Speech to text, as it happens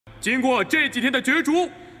经过这几天的角逐，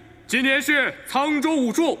今天是沧州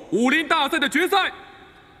武术武林大赛的决赛，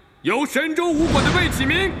由神州武馆的魏启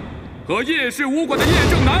明和叶氏武馆的叶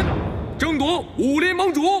正南争夺武林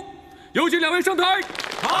盟主。有请两位上台。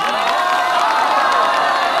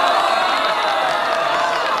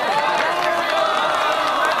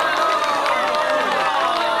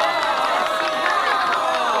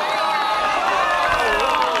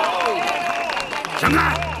闪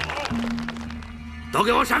开！都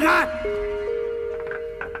给我闪开！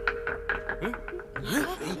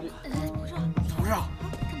董事长，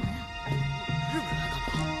日本人来干嘛？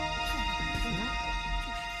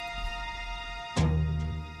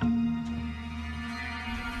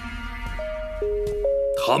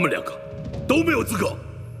他们两个都没有资格，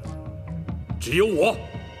只有我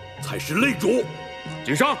才是擂主。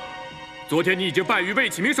景商，昨天你已经败于魏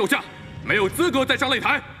启明手下，没有资格再上擂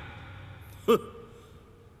台。哼，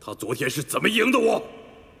他昨天是怎么赢的我？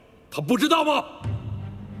他不知道吗？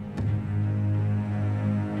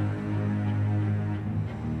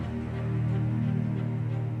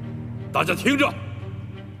大家听着，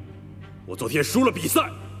我昨天输了比赛，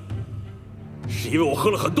是因为我喝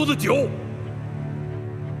了很多的酒。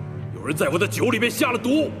有人在我的酒里面下了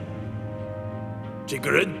毒，这个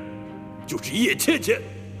人就是叶倩倩。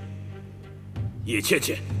叶倩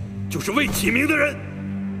倩就是魏启明的人。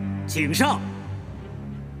井上，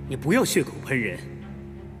你不要血口喷人。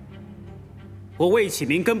我魏启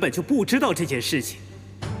明根本就不知道这件事情。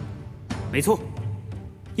没错，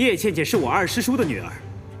叶倩倩是我二师叔的女儿，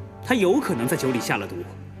她有可能在酒里下了毒，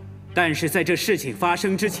但是在这事情发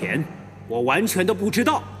生之前，我完全都不知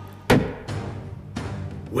道。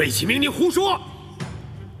魏启明，你胡说！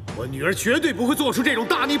我女儿绝对不会做出这种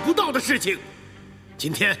大逆不道的事情。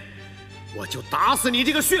今天，我就打死你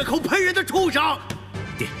这个血口喷人的畜生！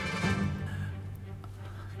爹，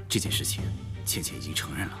这件事情，倩倩已经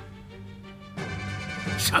承认了。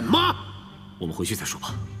什么？我们回去再说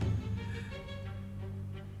吧。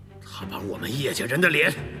他把我们叶家人的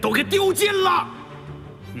脸都给丢尽了。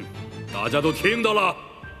大家都听到了，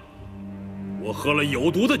我喝了有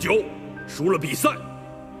毒的酒，输了比赛。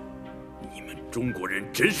你们中国人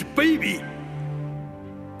真是卑鄙，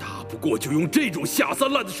打不过就用这种下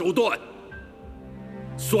三滥的手段，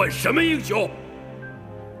算什么英雄？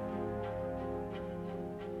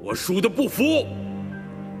我输的不服，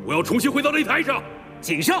我要重新回到擂台上。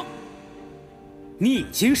井上，你已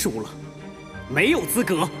经输了，没有资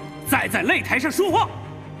格再在擂台上说话。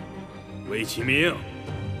魏启明，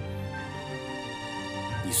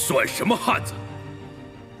你算什么汉子？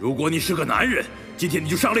如果你是个男人，今天你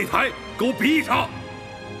就上擂台跟我比一场。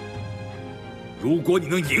如果你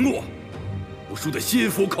能赢我，我输得心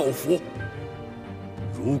服口服；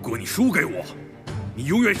如果你输给我，你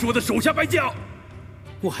永远是我的手下败将。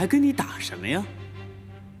我还跟你打什么呀？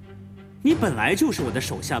你本来就是我的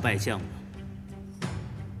手下败将。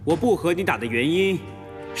我不和你打的原因，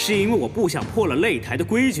是因为我不想破了擂台的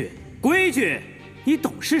规矩。规矩，你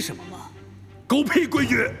懂是什么吗？狗屁规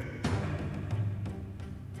矩！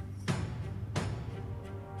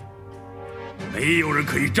没有人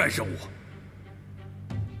可以战胜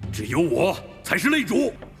我，只有我才是擂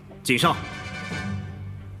主。井上，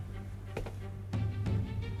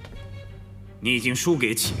你已经输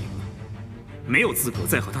给启明了，没有资格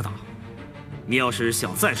再和他打。你要是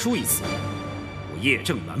想再输一次，我叶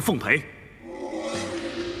正南奉陪。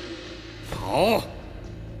好，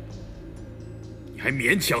你还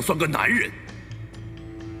勉强算个男人。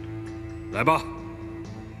来吧，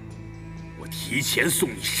我提前送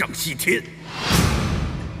你上西天。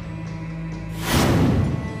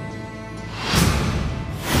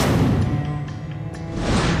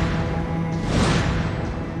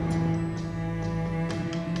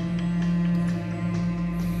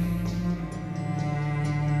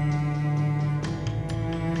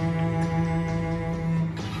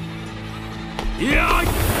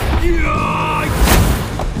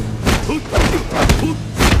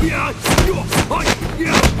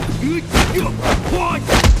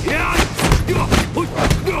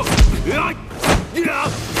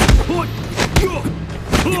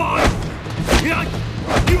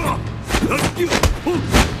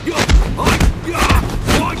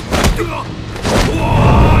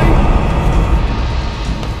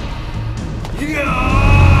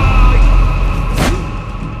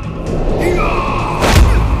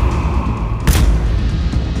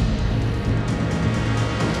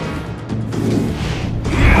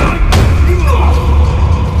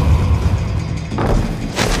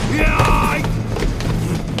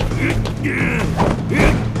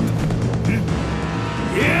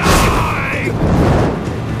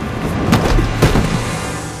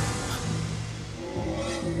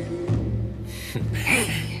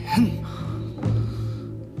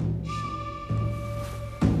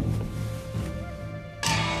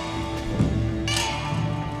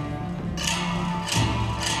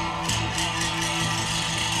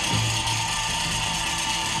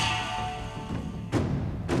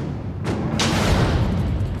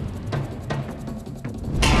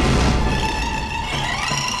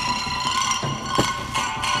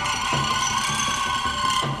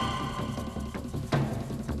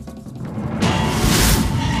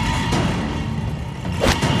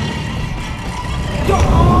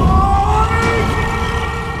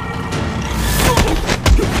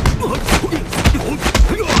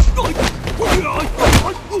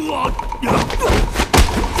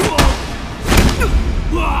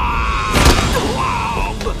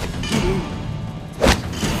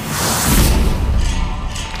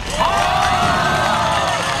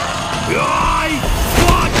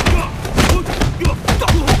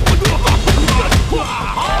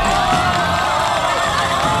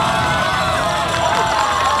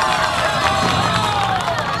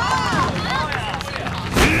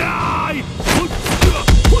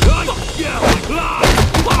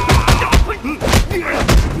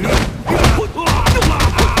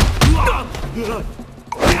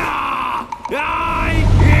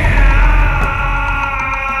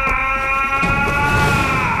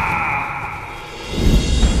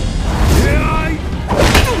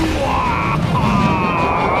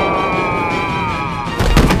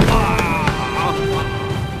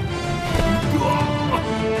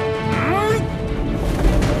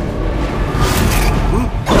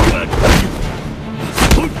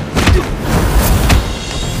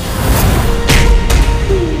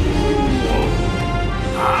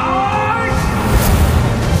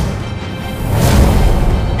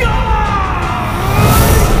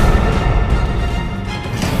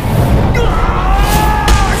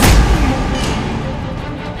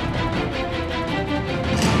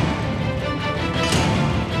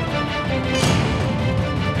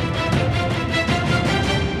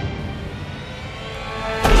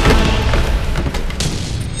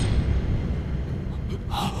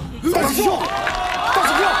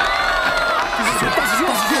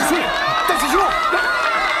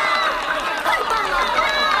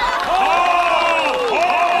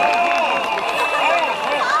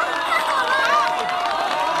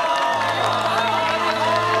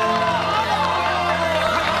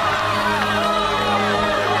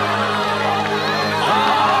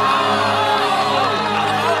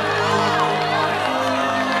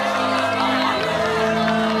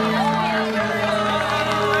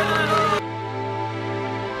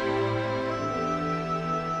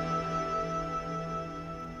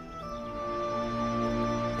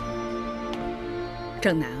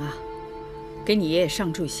正南啊，给你爷爷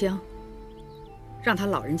上炷香，让他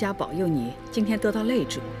老人家保佑你今天得到擂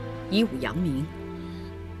主，以武扬名。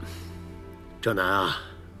正南啊，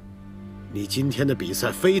你今天的比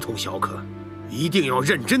赛非同小可，一定要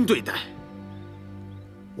认真对待。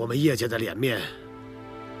我们叶家的脸面，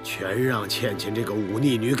全让倩倩这个忤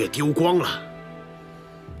逆女给丢光了。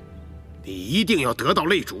你一定要得到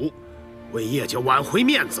擂主，为叶家挽回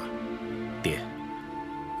面子。爹，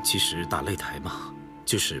其实打擂台嘛，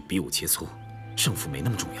就是比武切磋，胜负没那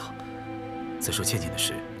么重要。再说倩倩的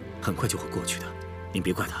事，很快就会过去的，您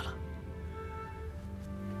别怪她了。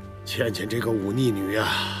倩倩这个忤逆女啊，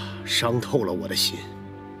伤透了我的心。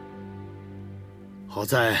好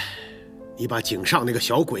在你把井上那个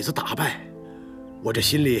小鬼子打败，我这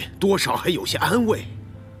心里多少还有些安慰。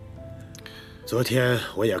昨天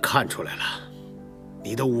我也看出来了，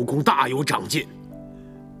你的武功大有长进，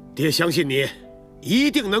爹相信你一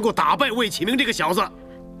定能够打败魏启明这个小子。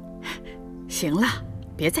行了，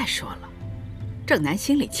别再说了，正南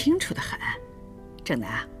心里清楚得很。正南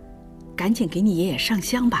啊，赶紧给你爷爷上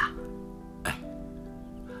香吧。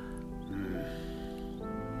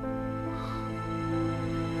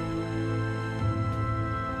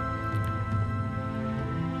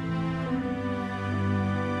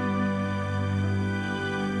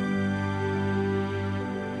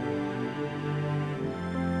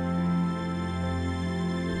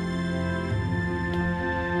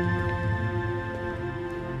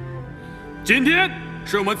今天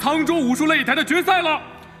是我们沧州武术擂台的决赛了。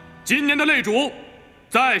今年的擂主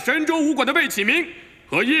在神州武馆的魏启明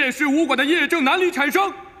和叶氏武馆的叶正南里产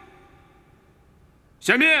生。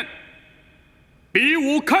下面比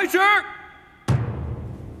武开始。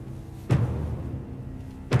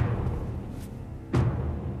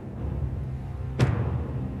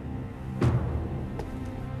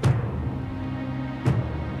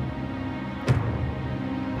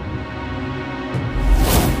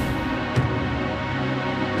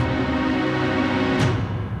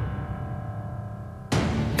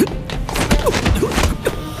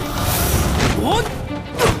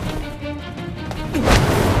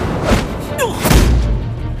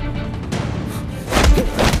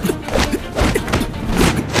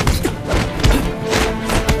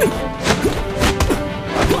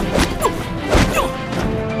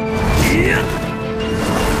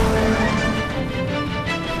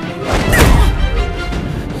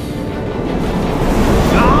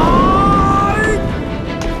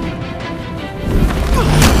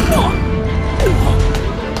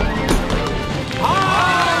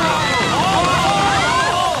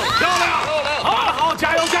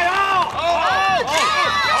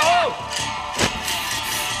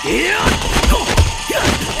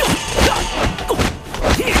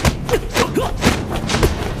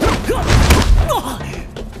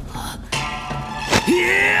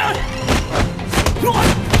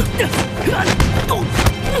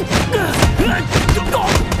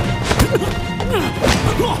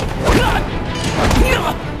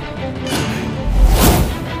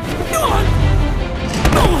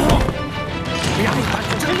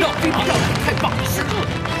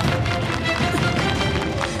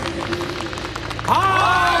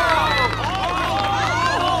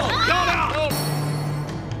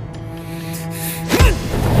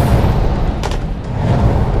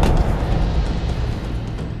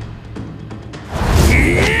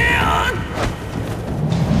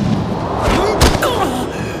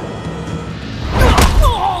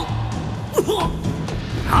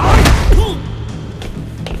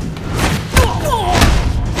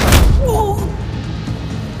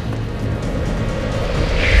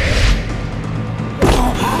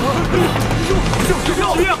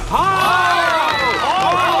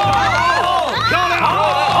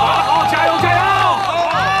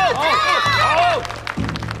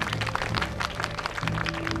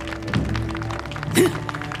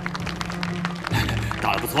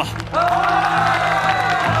打得不错。